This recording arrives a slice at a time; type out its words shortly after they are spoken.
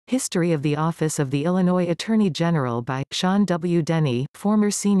History of the Office of the Illinois Attorney General by Sean W. Denny, former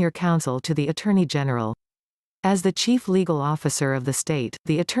senior counsel to the Attorney General. As the chief legal officer of the state,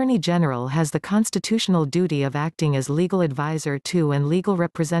 the Attorney General has the constitutional duty of acting as legal advisor to and legal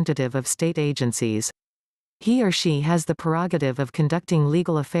representative of state agencies. He or she has the prerogative of conducting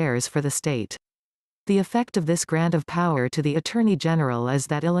legal affairs for the state. The effect of this grant of power to the Attorney General is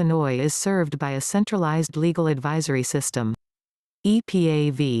that Illinois is served by a centralized legal advisory system.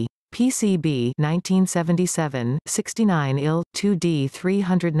 EPA v. PCB 1977, 69 IL. 2D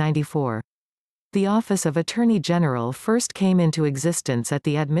 394. The Office of Attorney General first came into existence at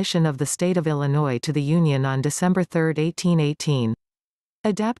the admission of the state of Illinois to the Union on December 3, 1818.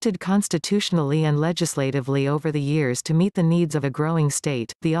 Adapted constitutionally and legislatively over the years to meet the needs of a growing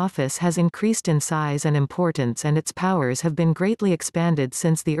state, the office has increased in size and importance, and its powers have been greatly expanded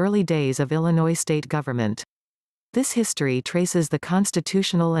since the early days of Illinois state government. This history traces the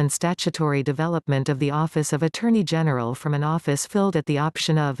constitutional and statutory development of the Office of Attorney General from an office filled at the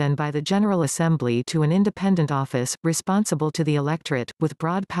option of and by the General Assembly to an independent office, responsible to the electorate, with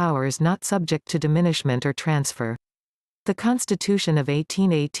broad powers not subject to diminishment or transfer. The Constitution of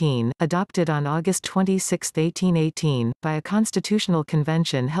 1818, adopted on August 26, 1818, by a constitutional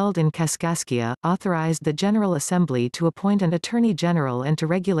convention held in Kaskaskia, authorized the General Assembly to appoint an Attorney General and to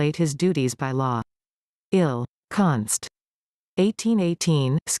regulate his duties by law. Ill. Const.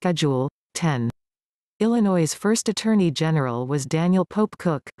 1818, Schedule 10. Illinois' first Attorney General was Daniel Pope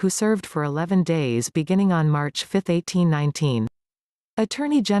Cook, who served for 11 days beginning on March 5, 1819.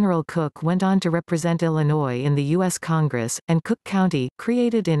 Attorney General Cook went on to represent Illinois in the U.S. Congress, and Cook County,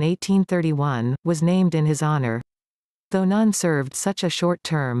 created in 1831, was named in his honor. Though none served such a short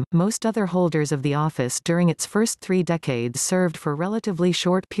term, most other holders of the office during its first 3 decades served for relatively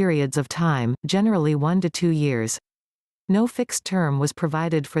short periods of time, generally 1 to 2 years. No fixed term was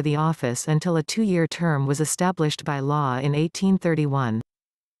provided for the office until a 2-year term was established by law in 1831.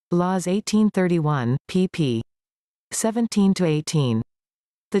 Laws 1831, pp. 17–18.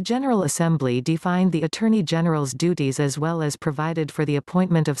 The General Assembly defined the Attorney General's duties as well as provided for the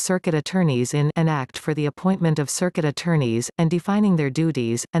appointment of circuit attorneys in an Act for the Appointment of Circuit Attorneys, and defining their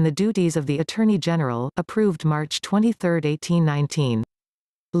duties, and the duties of the Attorney General, approved March 23, 1819.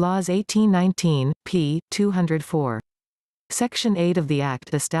 Laws 1819, p. 204. Section 8 of the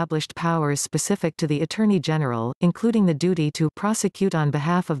Act established powers specific to the Attorney General, including the duty to prosecute on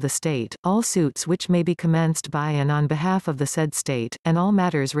behalf of the state, all suits which may be commenced by and on behalf of the said state, and all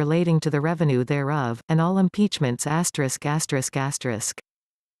matters relating to the revenue thereof, and all impeachments******.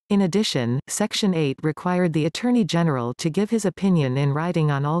 In addition, Section 8 required the Attorney General to give his opinion in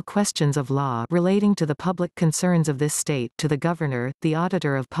writing on all questions of law relating to the public concerns of this state to the Governor, the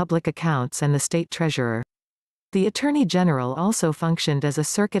Auditor of Public Accounts and the State Treasurer. The Attorney General also functioned as a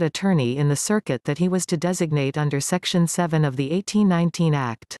circuit attorney in the circuit that he was to designate under Section 7 of the 1819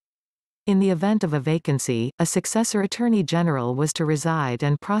 Act. In the event of a vacancy, a successor Attorney General was to reside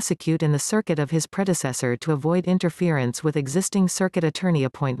and prosecute in the circuit of his predecessor to avoid interference with existing circuit attorney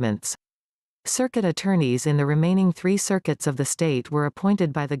appointments. Circuit attorneys in the remaining 3 circuits of the state were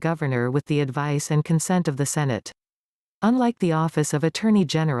appointed by the Governor with the advice and consent of the Senate. Unlike the Office of Attorney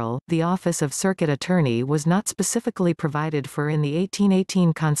General, the Office of Circuit Attorney was not specifically provided for in the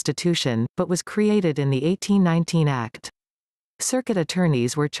 1818 Constitution, but was created in the 1819 Act. Circuit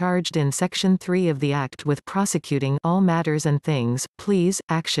attorneys were charged in Section 3 of the Act with prosecuting all matters and things, pleas,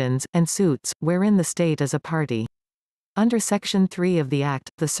 actions, and suits, wherein the state is a party. Under Section 3 of the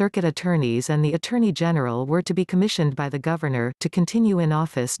Act, the circuit attorneys and the Attorney General were to be commissioned by the Governor to continue in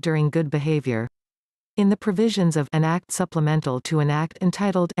office during good behavior. In the provisions of an Act supplemental to an Act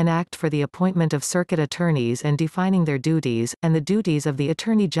entitled An Act for the Appointment of Circuit Attorneys and Defining Their Duties, and the Duties of the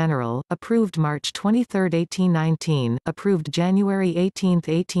Attorney General, approved March 23, 1819, approved January 18,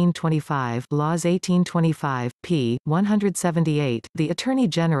 1825, Laws 1825, p. 178, the Attorney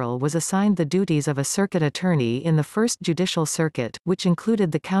General was assigned the duties of a circuit attorney in the First Judicial Circuit, which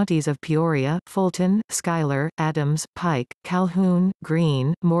included the counties of Peoria, Fulton, Schuyler, Adams, Pike, Calhoun,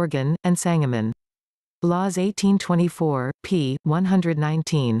 Greene, Morgan, and Sangamon. Laws 1824, p.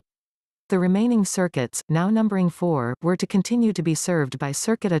 119. The remaining circuits, now numbering 4, were to continue to be served by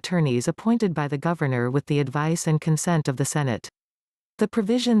circuit attorneys appointed by the Governor with the advice and consent of the Senate. The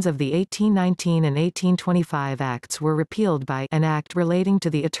provisions of the 1819 and 1825 Acts were repealed by an Act relating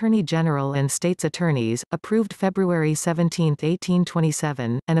to the Attorney General and State's Attorneys, approved February 17,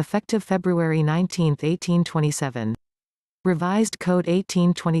 1827, and effective February 19, 1827. Revised Code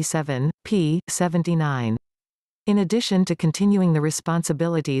 1827, p. 79. In addition to continuing the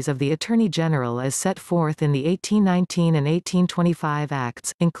responsibilities of the Attorney General as set forth in the 1819 and 1825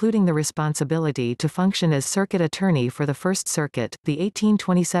 Acts, including the responsibility to function as Circuit Attorney for the First Circuit, the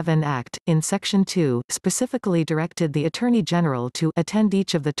 1827 Act, in Section 2, specifically directed the Attorney General to attend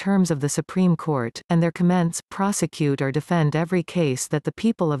each of the terms of the Supreme Court, and there commence, prosecute or defend every case that the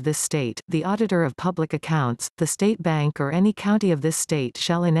people of this state, the Auditor of Public Accounts, the State Bank or any county of this state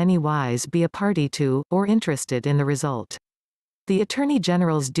shall in any wise be a party to, or interested in the result. The Attorney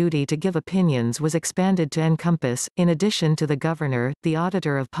General's duty to give opinions was expanded to encompass, in addition to the Governor, the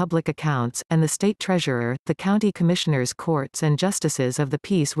Auditor of Public Accounts, and the State Treasurer, the County Commissioners' Courts and Justices of the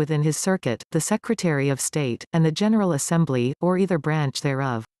Peace within his circuit, the Secretary of State, and the General Assembly, or either branch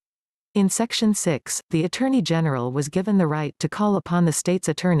thereof. In Section 6, the Attorney General was given the right to call upon the state's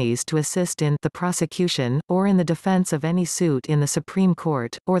attorneys to assist in the prosecution, or in the defense of any suit in the Supreme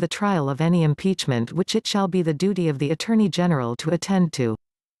Court, or the trial of any impeachment which it shall be the duty of the Attorney General to attend to.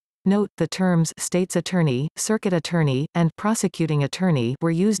 Note, the terms State's Attorney, Circuit Attorney, and Prosecuting Attorney were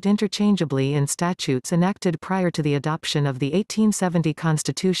used interchangeably in statutes enacted prior to the adoption of the 1870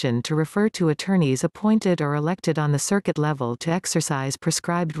 Constitution to refer to attorneys appointed or elected on the circuit level to exercise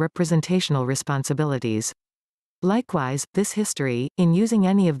prescribed representational responsibilities. Likewise, this history, in using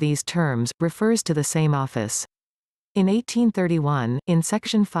any of these terms, refers to the same office. In 1831, in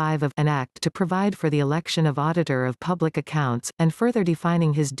Section 5 of an Act to provide for the election of Auditor of Public Accounts, and further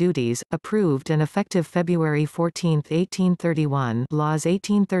defining his duties, approved and effective February 14, 1831, Laws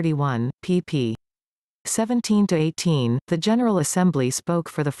 1831, pp. 17–18, the General Assembly spoke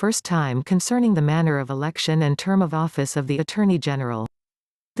for the first time concerning the manner of election and term of office of the Attorney General.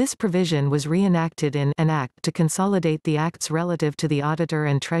 This provision was reenacted in an Act to consolidate the acts relative to the Auditor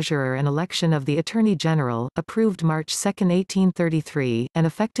and Treasurer and election of the Attorney General, approved March 2, 1833, and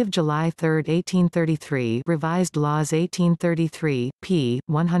effective July 3, 1833, Revised Laws 1833, p.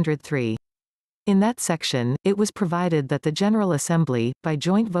 103. In that section, it was provided that the General Assembly, by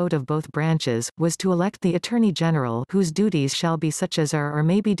joint vote of both branches, was to elect the Attorney General whose duties shall be such as are or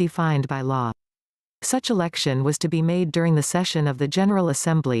may be defined by law. Such election was to be made during the session of the General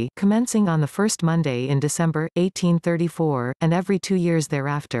Assembly, commencing on the first Monday in December, 1834, and every 2 years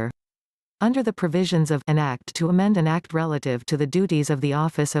thereafter. Under the provisions of an Act to amend an Act relative to the duties of the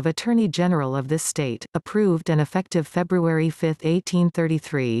office of Attorney General of this state, approved and effective February 5,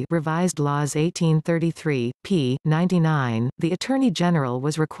 1833, Revised Laws 1833, p. 99, the Attorney General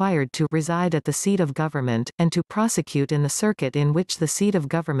was required to reside at the seat of government, and to prosecute in the circuit in which the seat of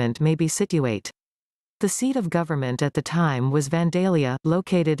government may be situate. The seat of government at the time was Vandalia,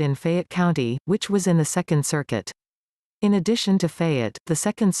 located in Fayette County, which was in the Second Circuit. In addition to Fayette, the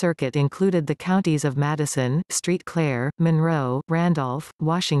Second Circuit included the counties of Madison, St. Clair, Monroe, Randolph,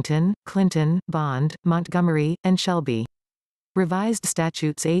 Washington, Clinton, Bond, Montgomery, and Shelby. Revised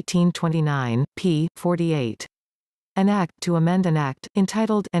Statutes 1829, p. 48. An Act to amend an Act,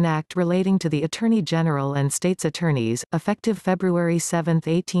 entitled An Act Relating to the Attorney General and State's Attorneys, effective February 7,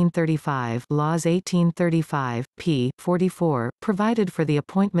 1835, Laws 1835, p. 44, provided for the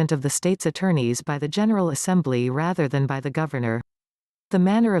appointment of the state's attorneys by the General Assembly rather than by the Governor. The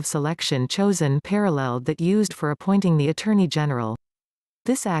manner of selection chosen paralleled that used for appointing the Attorney General.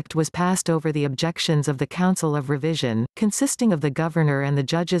 This act was passed over the objections of the Council of Revision, consisting of the Governor and the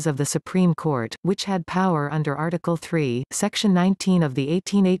judges of the Supreme Court, which had power under Article 3, Section 19 of the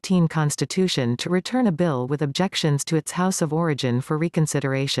 1818 Constitution to return a bill with objections to its House of Origin for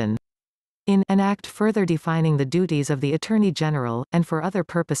reconsideration. In an Act further defining the duties of the Attorney General, and for other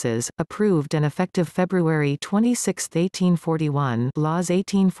purposes, approved and effective February 26, 1841, Laws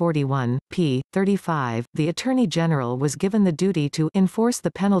 1841, p. 35, the Attorney General was given the duty to enforce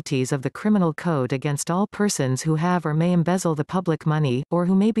the penalties of the Criminal Code against all persons who have or may embezzle the public money, or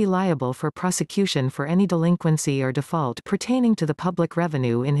who may be liable for prosecution for any delinquency or default pertaining to the public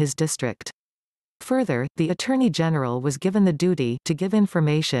revenue in his district. Further, the Attorney General was given the duty to give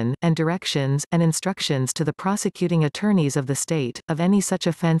information, and directions, and instructions to the prosecuting attorneys of the state, of any such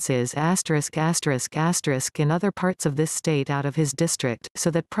offences **** in other parts of this state out of his district, so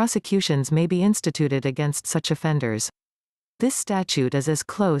that prosecutions may be instituted against such offenders. This statute is as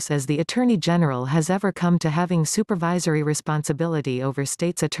close as the Attorney General has ever come to having supervisory responsibility over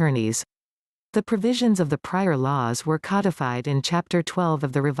states' attorneys. The provisions of the prior laws were codified in Chapter 12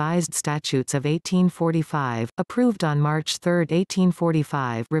 of the Revised Statutes of 1845, approved on March 3,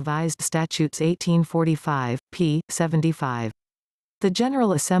 1845, Revised Statutes 1845, p. 75. The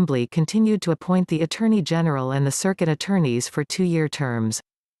General Assembly continued to appoint the Attorney General and the Circuit Attorneys for 2-year terms.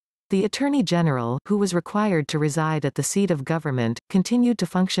 The Attorney General, who was required to reside at the seat of government, continued to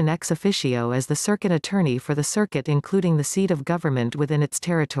function ex officio as the circuit attorney for the circuit including the seat of government within its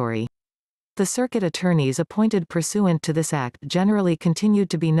territory. The circuit attorneys appointed pursuant to this act generally continued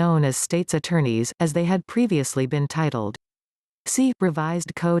to be known as state's attorneys, as they had previously been titled. See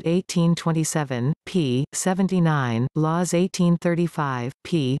Revised Code 1827, p. 79, Laws 1835,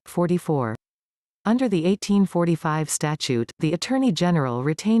 p. 44. Under the 1845 statute, the Attorney General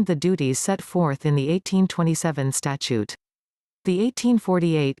retained the duties set forth in the 1827 statute. The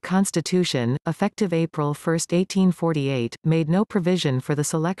 1848 Constitution, effective April 1, 1848, made no provision for the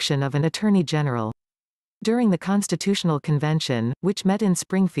selection of an Attorney General. During the Constitutional Convention, which met in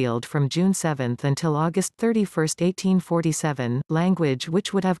Springfield from June 7 until August 31, 1847, language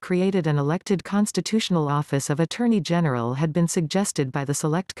which would have created an elected constitutional office of Attorney General had been suggested by the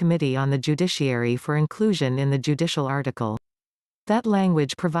Select Committee on the Judiciary for inclusion in the judicial article. That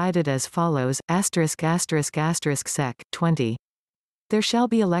language provided as follows: ****sec. 20. There shall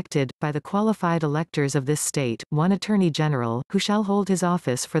be elected, by the qualified electors of this state, one Attorney General, who shall hold his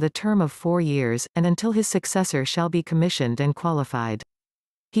office for the term of 4 years, and until his successor shall be commissioned and qualified.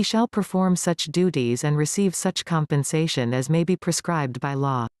 He shall perform such duties and receive such compensation as may be prescribed by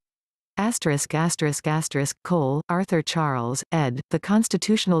law. Cole, Arthur Charles, ed., The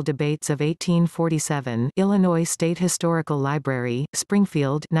Constitutional Debates of 1847, Illinois State Historical Library,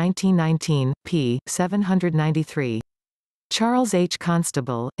 Springfield, 1919, p. 793. Charles H.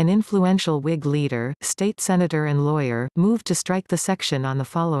 Constable, an influential Whig leader, state senator and lawyer, moved to strike the section on the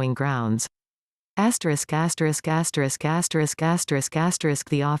following grounds.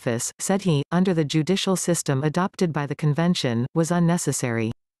 **********************************************************************************************************************************************************************************************************************************************************************************̈̈̈̈̈̈̈̈̈̈̈̈̈̈̈̈̈̈̈̈̈̈̈̈̈̈̈̈̈̈̈̈̈̈̈̈̈̈̈̈̈̈̈̈̈̈̈̈̈̈̈̈̈̈̈̈̈̈̈̈̈̈̈̈̈̈̈̈̈̈̈̈̈̈̈̈̈̈̈̈̈̈̈̈̈̈̈̈̈̈̈̈̈ judicial system adopted by the convention, was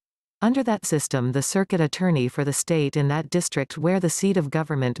unnecessary. Under that system, the circuit attorney for the state in that district where the seat of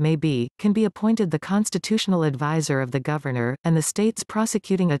government may be, can be appointed the constitutional advisor of the governor, and the state's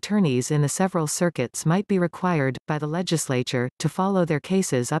prosecuting attorneys in the several circuits might be required, by the legislature, to follow their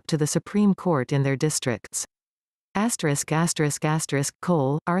cases up to the Supreme Court in their districts.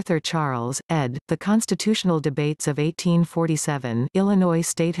 Cole, Arthur Charles, ed., The Constitutional Debates of 1847, Illinois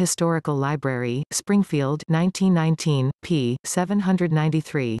State Historical Library, Springfield, 1919, p.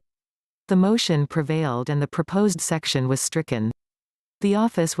 793. The motion prevailed and the proposed section was stricken. The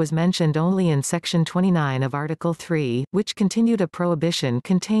office was mentioned only in Section 29 of Article 3, which continued a prohibition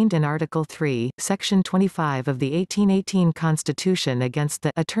contained in Article 3, Section 25 of the 1818 Constitution against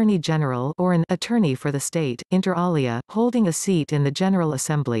the Attorney General or an attorney for the state, inter alia, holding a seat in the General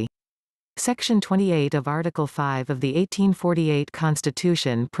Assembly. Section 28 of Article 5 of the 1848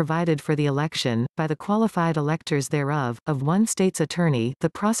 Constitution provided for the election, by the qualified electors thereof, of one state's attorney, the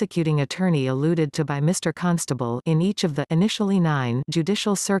prosecuting attorney alluded to by Mr. Constable, in each of the initially 9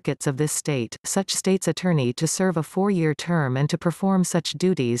 judicial circuits of this state, such state's attorney to serve a 4-year term and to perform such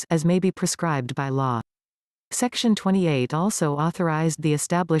duties as may be prescribed by law. Section 28 also authorized the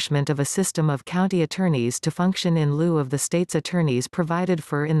establishment of a system of county attorneys to function in lieu of the state's attorneys provided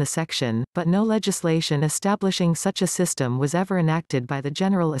for in the section, but no legislation establishing such a system was ever enacted by the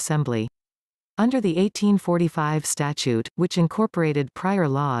General Assembly. Under the 1845 statute, which incorporated prior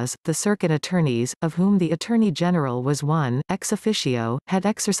laws, the circuit attorneys, of whom the Attorney General was one, ex officio, had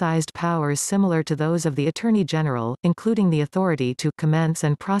exercised powers similar to those of the Attorney General, including the authority to commence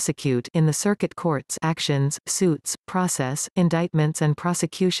and prosecute in the circuit courts actions, suits, process, indictments and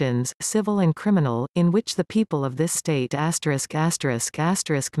prosecutions, civil and criminal, in which the people of this state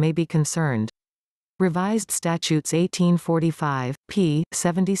may be concerned. Revised Statutes 1845, p.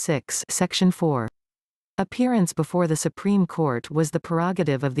 76, Section 4. Appearance before the Supreme Court was the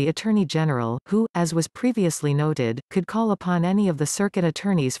prerogative of the Attorney General, who, as was previously noted, could call upon any of the circuit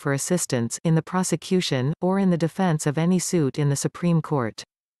attorneys for assistance in the prosecution, or in the defense of any suit in the Supreme Court.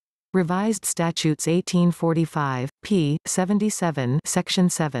 Revised Statutes 1845, p. 77, Section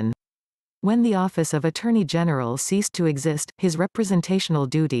 7. When the office of Attorney General ceased to exist, his representational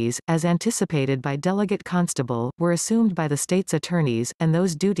duties, as anticipated by Delegate Constable, were assumed by the state's attorneys, and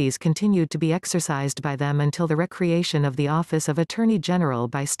those duties continued to be exercised by them until the recreation of the office of Attorney General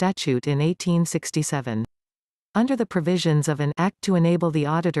by statute in 1867. Under the provisions of an Act to enable the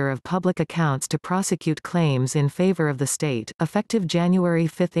Auditor of Public Accounts to prosecute claims in favor of the state, effective January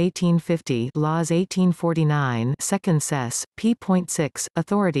 5, 1850, Laws 1849, 2nd Sess. p.6,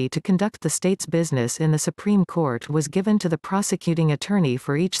 authority to conduct the state's business in the Supreme Court was given to the prosecuting attorney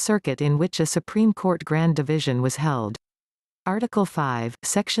for each circuit in which a Supreme Court Grand Division was held. Article 5,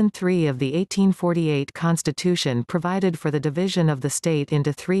 Section 3 of the 1848 Constitution provided for the division of the state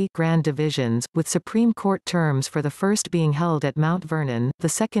into 3 grand divisions, with Supreme Court terms for the first being held at Mount Vernon, the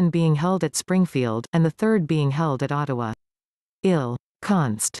second being held at Springfield, and the third being held at Ottawa.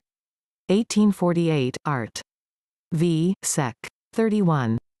 Const. 1848, Art. v. Sec.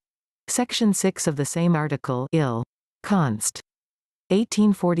 31. Section 6 of the same article, ill. Const.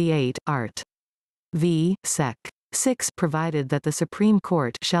 1848, Art. v. Sec. 6 provided that the Supreme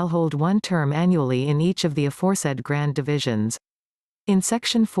Court shall hold one term annually in each of the aforesaid grand divisions. In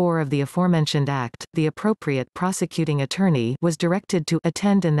Section 4 of the aforementioned Act, the appropriate prosecuting attorney was directed to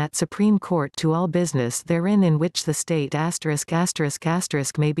attend in that Supreme Court to all business therein in which the state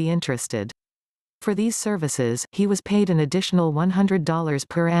 **** may be interested. For these services, he was paid an additional $100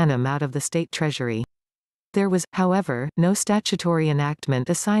 per annum out of the state treasury. There was, however, no statutory enactment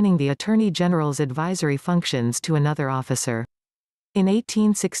assigning the Attorney General's advisory functions to another officer. In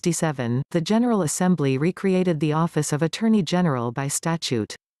 1867, the General Assembly recreated the office of Attorney General by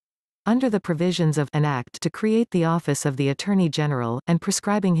statute. Under the provisions of an act to create the office of the Attorney General, and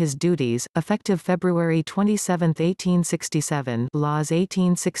prescribing his duties, effective February 27, 1867, Laws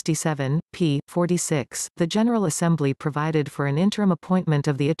 1867, p. 46, the General Assembly provided for an interim appointment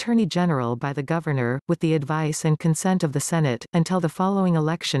of the Attorney General by the Governor, with the advice and consent of the Senate, until the following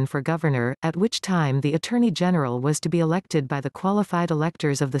election for Governor, at which time the Attorney General was to be elected by the qualified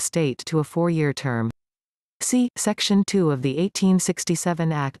electors of the state to a 4-year term. See Section 2 of the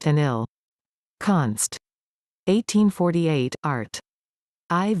 1867 Act and ill. Const. 1848, Art.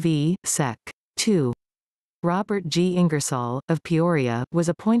 IV, Sec. 2. Robert G. Ingersoll, of Peoria, was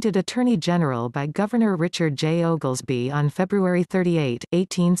appointed Attorney General by Governor Richard J. Oglesby on February 38,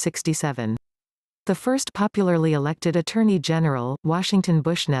 1867. The first popularly elected Attorney General, Washington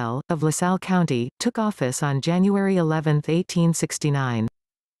Bushnell, of LaSalle County, took office on January 11, 1869.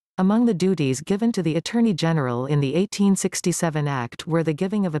 Among the duties given to the Attorney General in the 1867 Act were the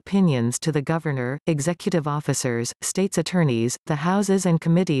giving of opinions to the Governor, executive officers, states' attorneys, the houses and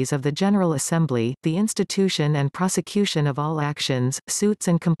committees of the General Assembly, the institution and prosecution of all actions, suits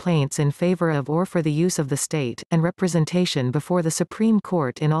and complaints in favor of or for the use of the state, and representation before the Supreme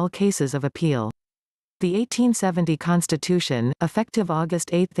Court in all cases of appeal. The 1870 Constitution, effective August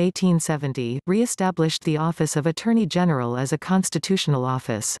 8, 1870, re-established the office of Attorney General as a constitutional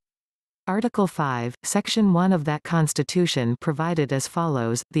office. Article 5, Section 1 of that Constitution provided as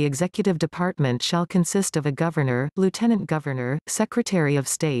follows: the Executive Department shall consist of a Governor, Lieutenant Governor, Secretary of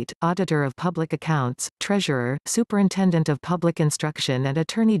State, Auditor of Public Accounts, Treasurer, Superintendent of Public Instruction and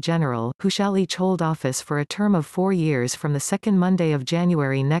Attorney General, who shall each hold office for a term of 4 years from the second Monday of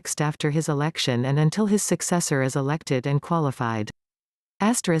January next after his election and until his successor is elected and qualified.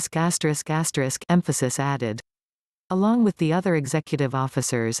 Emphasis added. Along with the other executive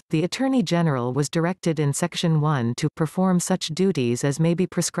officers, the Attorney General was directed in Section 1 to perform such duties as may be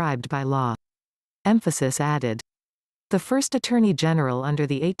prescribed by law. Emphasis added. The first Attorney General under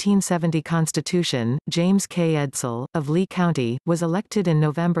the 1870 Constitution, James K. Edsall, of Lee County, was elected in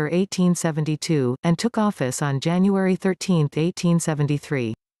November 1872, and took office on January 13,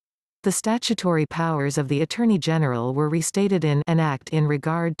 1873. The statutory powers of the Attorney General were restated in an Act in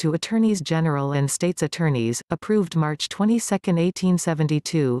regard to Attorneys General and States Attorneys, approved March 22,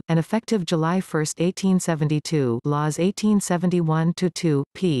 1872, and effective July 1, 1872, Laws 1871-2,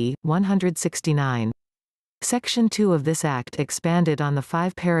 p. 169. Section 2 of this Act expanded on the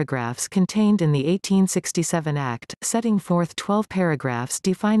 5 paragraphs contained in the 1867 Act, setting forth 12 paragraphs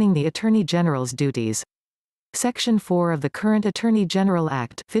defining the Attorney General's duties. Section 4 of the current Attorney General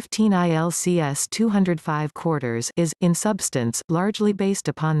Act 15 ILCS 205 quarters is, in substance, largely based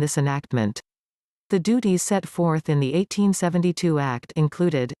upon this enactment. The duties set forth in the 1872 Act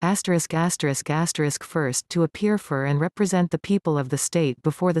included, first, to appear for and represent the people of the state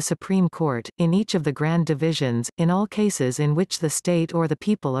before the Supreme Court, in each of the grand divisions, in all cases in which the state or the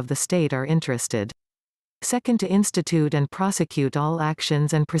people of the state are interested. Second, to institute and prosecute all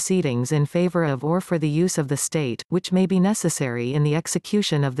actions and proceedings in favor of or for the use of the state, which may be necessary in the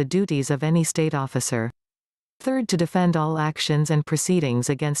execution of the duties of any state officer. Third, to defend all actions and proceedings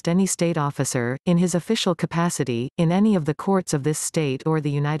against any state officer, in his official capacity, in any of the courts of this state or the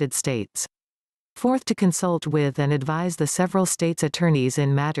United States. Fourth, to consult with and advise the several states' attorneys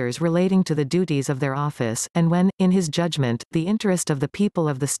in matters relating to the duties of their office, and when, in his judgment, the interest of the people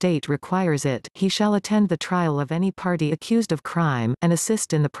of the state requires it, he shall attend the trial of any party accused of crime, and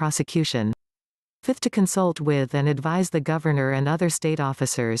assist in the prosecution. Fifth, to consult with and advise the governor and other state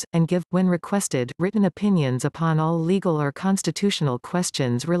officers, and give, when requested, written opinions upon all legal or constitutional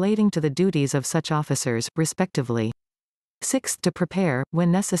questions relating to the duties of such officers, respectively. Sixth, to prepare,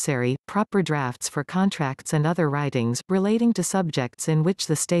 when necessary, proper drafts for contracts and other writings, relating to subjects in which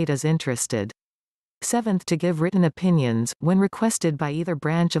the state is interested. Seventh, to give written opinions, when requested by either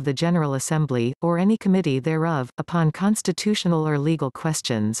branch of the General Assembly, or any committee thereof, upon constitutional or legal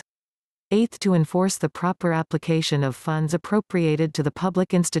questions.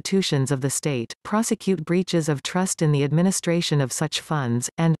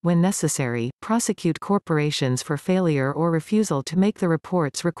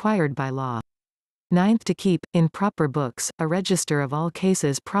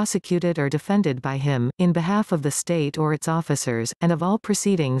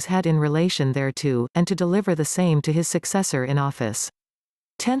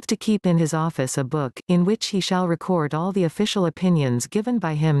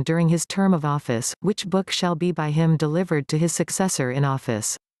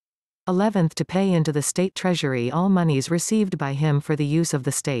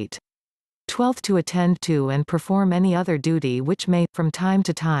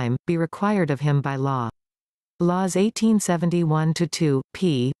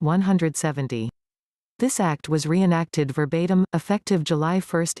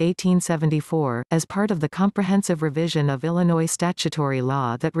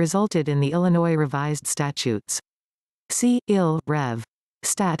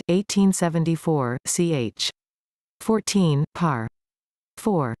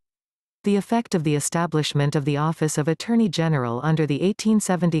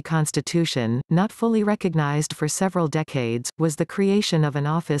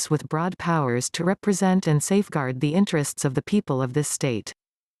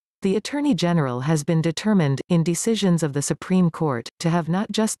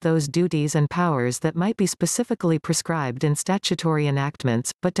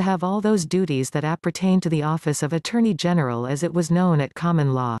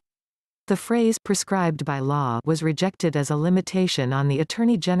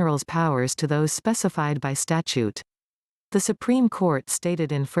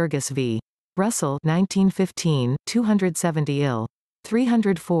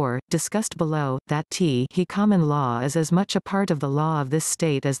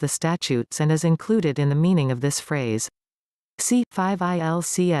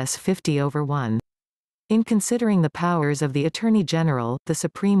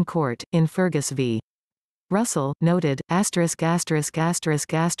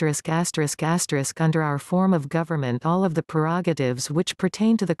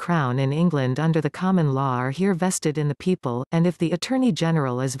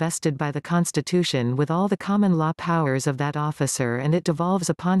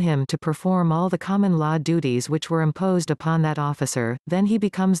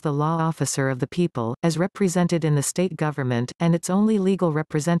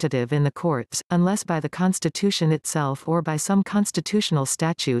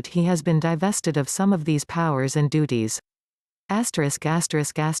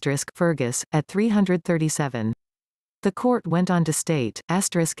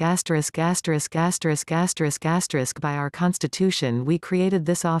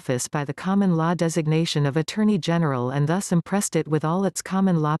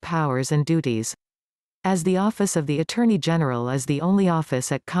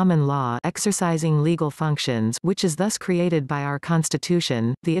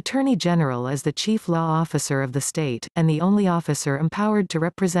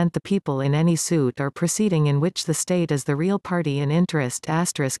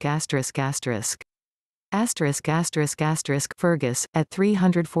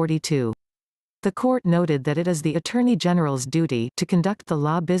 342. The court noted that it is the Attorney General's duty to conduct the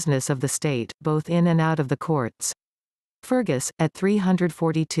law business of the state, both in and out of the courts. Fergus, at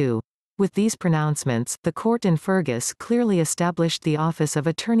 342. With these pronouncements, the court in Fergus clearly established the office of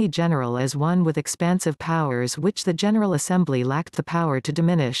Attorney General as one with expansive powers which the General Assembly lacked the power to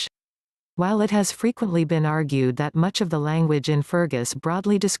diminish. While it has frequently been argued that much of the language in Fergus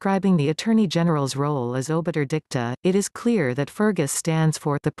broadly describing the Attorney General's role is obiter dicta, it is clear that Fergus stands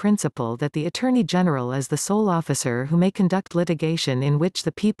for the principle that the Attorney General is the sole officer who may conduct litigation in which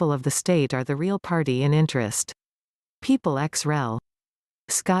the people of the state are the real party in interest. People ex rel.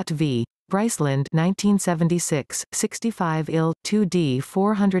 Scott v. Bryceland 1976, 65 ill. 2d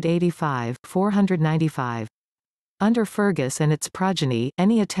 485, 495. Under Fergus and its progeny,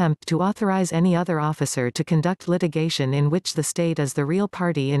 any attempt to authorize any other officer to conduct litigation in which the state is the real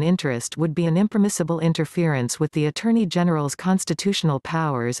party in interest would be an impermissible interference with the Attorney General's constitutional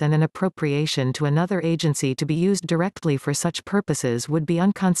powers, and an appropriation to another agency to be used directly for such purposes would be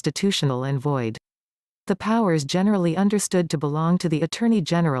unconstitutional and void. The powers generally understood to belong to the Attorney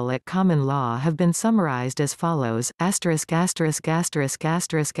General at common law have been summarized as follows: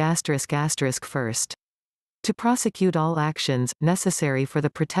 First, to prosecute all actions necessary for the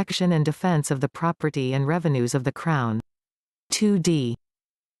protection and defense of the property and revenues of the Crown. 2d.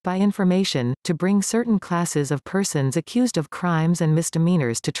 by information, to bring certain classes of persons accused of crimes and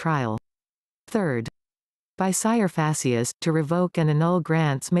misdemeanors to trial. Third, by sire facias, to revoke and annul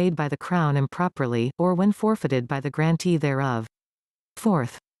grants made by the Crown improperly, or when forfeited by the grantee thereof.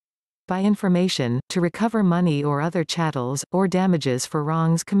 Fourth, by information, to recover money or other chattels, or damages for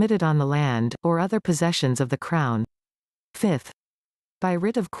wrongs committed on the land, or other possessions of the Crown. Fifth, by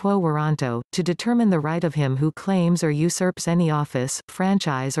writ of quo warranto, to determine the right of him who claims or usurps any office,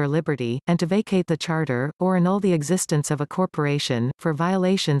 franchise or liberty, and to vacate the charter, or annul the existence of a corporation, for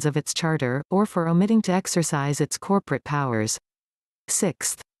violations of its charter, or for omitting to exercise its corporate powers.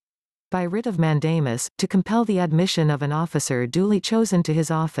 Sixth, by writ of mandamus, to compel the admission of an officer duly chosen to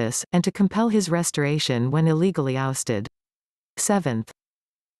his office, and to compel his restoration when illegally ousted. Seventh,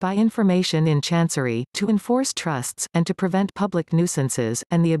 by information in Chancery, to enforce trusts, and to prevent public nuisances,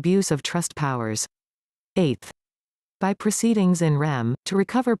 and the abuse of trust powers. Eighth, by proceedings in rem, to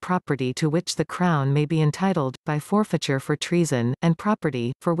recover property to which the Crown may be entitled, by forfeiture for treason, and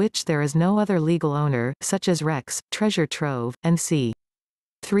property, for which there is no other legal owner, such as Rex, treasure trove, and c.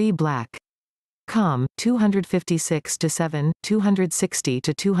 3 Black. Com. 256-7,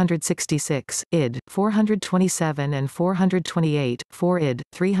 260-266, id. 427 and 428, 4 id.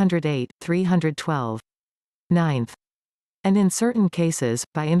 308, 312. Ninth, and in certain cases,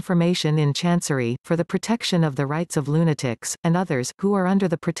 by information in Chancery, for the protection of the rights of lunatics, and others, who are under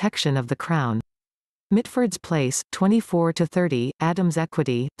the protection of the Crown. Mitford's Place, 24-30, Adams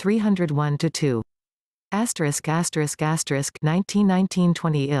Equity, 301-2. Asterisk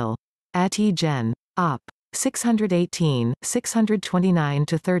 1919-20 ill. Ati Gen. Op. 618,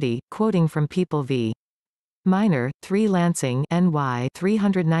 629-30, quoting from People v. Minor, 3 Lansing, NY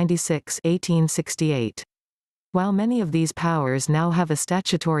 396 1868. While many of these powers now have a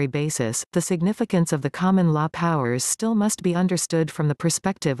statutory basis, the significance of the common law powers still must be understood from the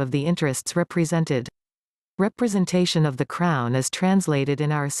perspective of the interests represented. Representation of the Crown is translated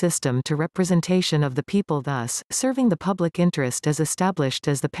in our system to representation of the people, thus, serving the public interest is established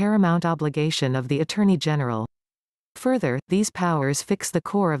as the paramount obligation of the Attorney General. Further, these powers fix the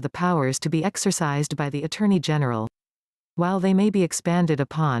core of the powers to be exercised by the Attorney General. While they may be expanded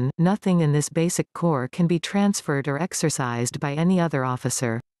upon, nothing in this basic core can be transferred or exercised by any other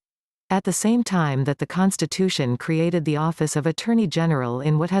officer. At the same time that the Constitution created the office of Attorney General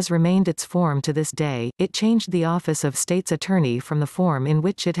in what has remained its form to this day, it changed the office of State's Attorney from the form in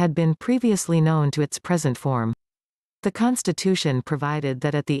which it had been previously known to its present form. The Constitution provided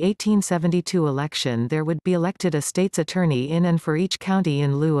that at the 1872 election there would be elected a State's Attorney in and for each county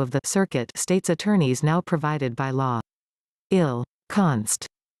in lieu of the circuit State's Attorneys now provided by law. Ill. Const.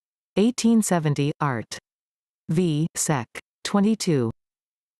 1870, Art. V. Sec. 22.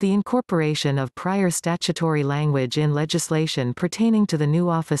 The incorporation of prior statutory language in legislation pertaining to the new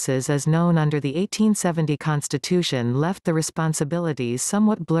offices as known under the 1870 Constitution left the responsibilities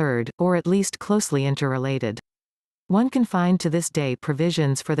somewhat blurred, or at least closely interrelated. One can find to this day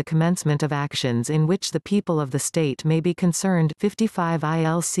provisions for the commencement of actions in which the people of the state may be concerned 55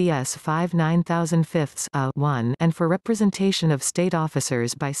 ILCS 59005 1 and for representation of state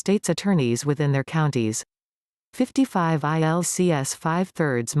officers by state's attorneys within their counties. 55 ILCS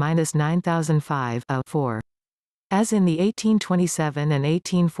 5/3-9005 4. As in the 1827 and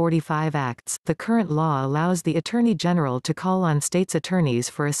 1845 Acts, the current law allows the Attorney General to call on state's attorneys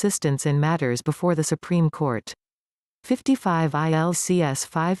for assistance in matters before the Supreme Court. 55 ILCS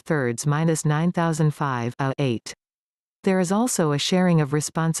 5/3-9005 8. There is also a sharing of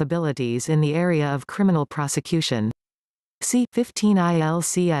responsibilities in the area of criminal prosecution. See 15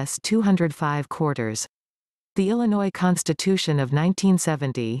 ILCS 205 quarters. The Illinois Constitution of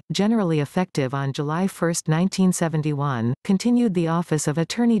 1970, generally effective on July 1, 1971, continued the office of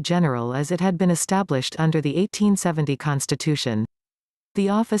Attorney General as it had been established under the 1870 Constitution. The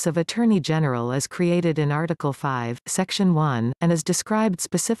office of Attorney General is created in Article 5, Section 1, and is described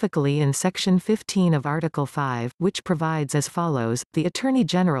specifically in Section 15 of Article 5, which provides as follows: the Attorney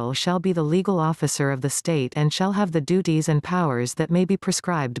General shall be the legal officer of the state and shall have the duties and powers that may be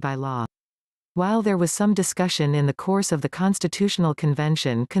prescribed by law. While there was some discussion in the course of the Constitutional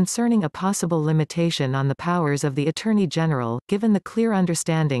Convention concerning a possible limitation on the powers of the Attorney General, given the clear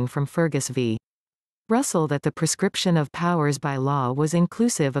understanding from Fergus v. Russell that the prescription of powers by law was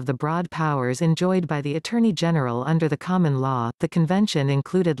inclusive of the broad powers enjoyed by the Attorney General under the common law, the convention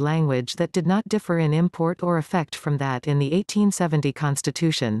included language that did not differ in import or effect from that in the 1870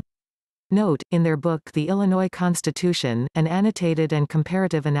 Constitution. Note, in their book The Illinois Constitution, An Annotated and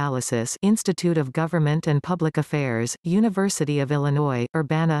Comparative Analysis, Institute of Government and Public Affairs, University of Illinois,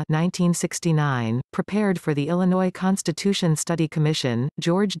 Urbana 1969, prepared for the Illinois Constitution Study Commission,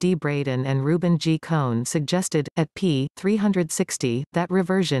 George D. Braden and Reuben G. Cohn suggested, at p. 360, that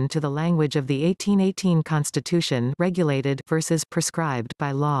reversion to the language of the 1818 Constitution regulated versus prescribed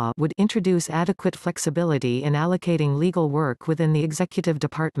by law would introduce adequate flexibility in allocating legal work within the executive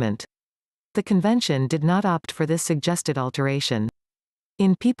department. The convention did not opt for this suggested alteration.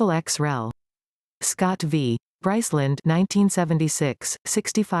 In People ex rel. Scott v. Bryceland 1976,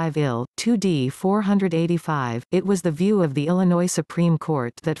 65 ill, 2d 485, it was the view of the Illinois Supreme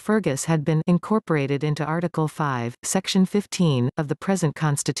Court that Fergus had been incorporated into Article 5, Section 15, of the present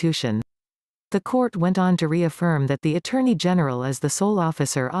Constitution. The court went on to reaffirm that the Attorney General is the sole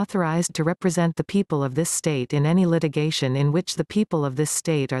officer authorized to represent the people of this state in any litigation in which the people of this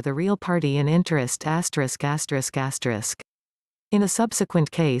state are the real party in interest******. In a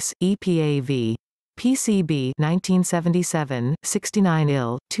subsequent case, EPA v. PCB 1977, 69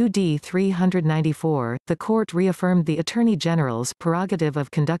 ill, 2d 394, the court reaffirmed the Attorney General's prerogative of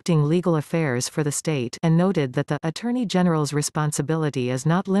conducting legal affairs for the state and noted that the Attorney General's responsibility is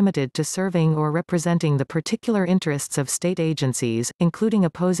not limited to serving or representing the particular interests of state agencies, including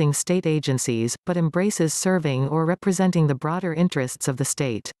opposing state agencies, but embraces serving or representing the broader interests of the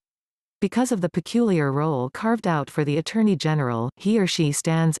state. Because of the peculiar role carved out for the Attorney General, he or she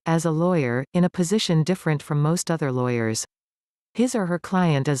stands, as a lawyer, in a position different from most other lawyers. His or her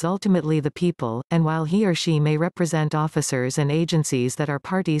client is ultimately the people, and while he or she may represent officers and agencies that are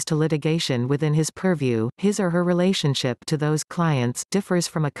parties to litigation within his purview, his or her relationship to those clients differs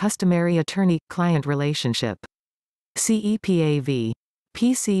from a customary attorney-client relationship. See EPA v.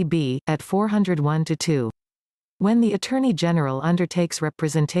 PCB, at 401-2. When the Attorney General undertakes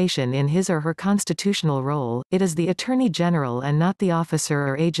representation in his or her constitutional role, it is the Attorney General and not the officer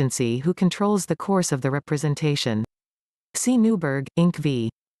or agency who controls the course of the representation. See Newberg, Inc. v.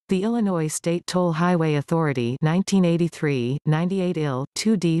 The Illinois State Toll Highway Authority 1983, 98 ill,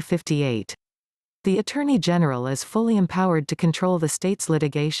 2d 58. The Attorney General is fully empowered to control the state's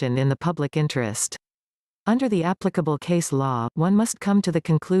litigation in the public interest. Under the applicable case law, one must come to the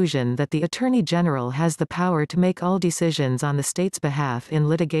conclusion that the Attorney General has the power to make all decisions on the state's behalf in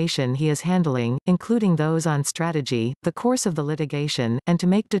litigation he is handling, including those on strategy, the course of the litigation, and to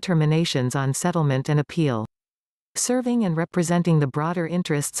make determinations on settlement and appeal. Serving and representing the broader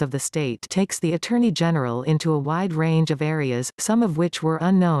interests of the state takes the Attorney General into a wide range of areas, some of which were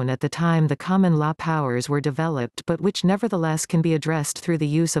unknown at the time the common law powers were developed but which nevertheless can be addressed through the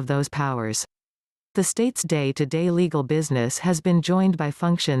use of those powers. The state's day-to-day legal business has been joined by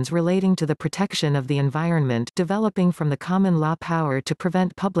functions relating to the protection of the environment developing from the common law power to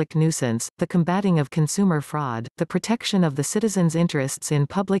prevent public nuisance, the combating of consumer fraud, the protection of the citizens' interests in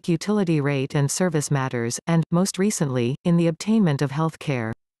public utility rate and service matters, and, most recently, in the obtainment of health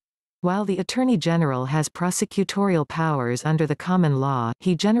care. While the Attorney General has prosecutorial powers under the common law,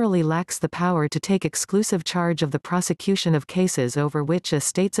 he generally lacks the power to take exclusive charge of the prosecution of cases over which a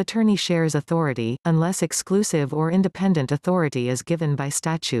state's attorney shares authority, unless exclusive or independent authority is given by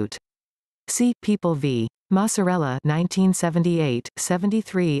statute. See People v. Massarella 1978,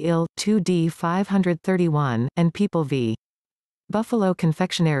 73 ill, 2d 531, and People v. Buffalo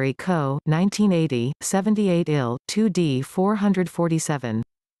Confectionery Co., 1980, 78 ill, 2d 447.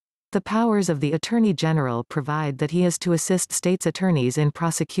 The powers of the Attorney General provide that he is to assist states' attorneys in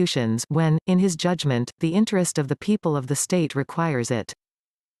prosecutions when, in his judgment, the interest of the people of the state requires it.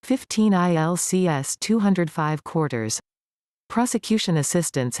 15 ILCS 205 quarters. Prosecution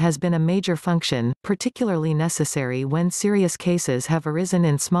assistance has been a major function, particularly necessary when serious cases have arisen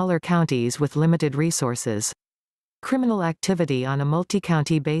in smaller counties with limited resources. Criminal activity on a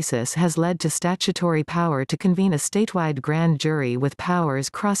multi-county basis has led to statutory power to convene a statewide grand jury with powers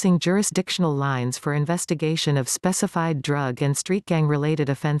crossing jurisdictional lines for investigation of specified drug and street gang-related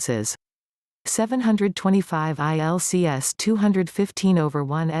offenses. 725 ILCS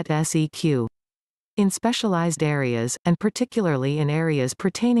 215/1 et seq. In specialized areas, and particularly in areas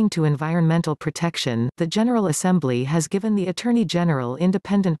pertaining to environmental protection, the General Assembly has given the Attorney General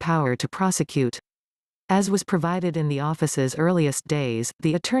independent power to prosecute. As was provided in the office's earliest days,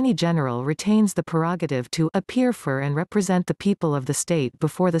 the Attorney General retains the prerogative to appear for and represent the people of the state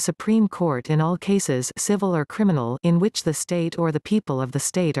before the Supreme Court in all cases, civil or criminal, in which the state or the people of the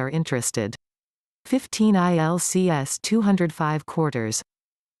state are interested. 15 ILCS 205 quarters.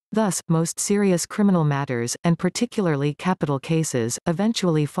 Thus, most serious criminal matters, and particularly capital cases,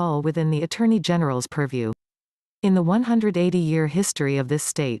 eventually fall within the Attorney General's purview. In the 180-year history of this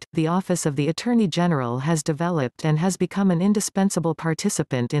state, the office of the Attorney General has developed and has become an indispensable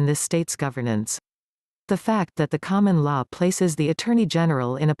participant in this state's governance. The fact that the common law places the Attorney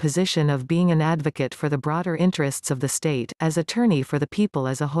General in a position of being an advocate for the broader interests of the state, as attorney for the people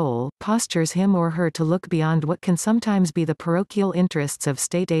as a whole, postures him or her to look beyond what can sometimes be the parochial interests of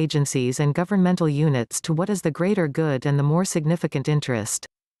state agencies and governmental units to what is the greater good and the more significant interest.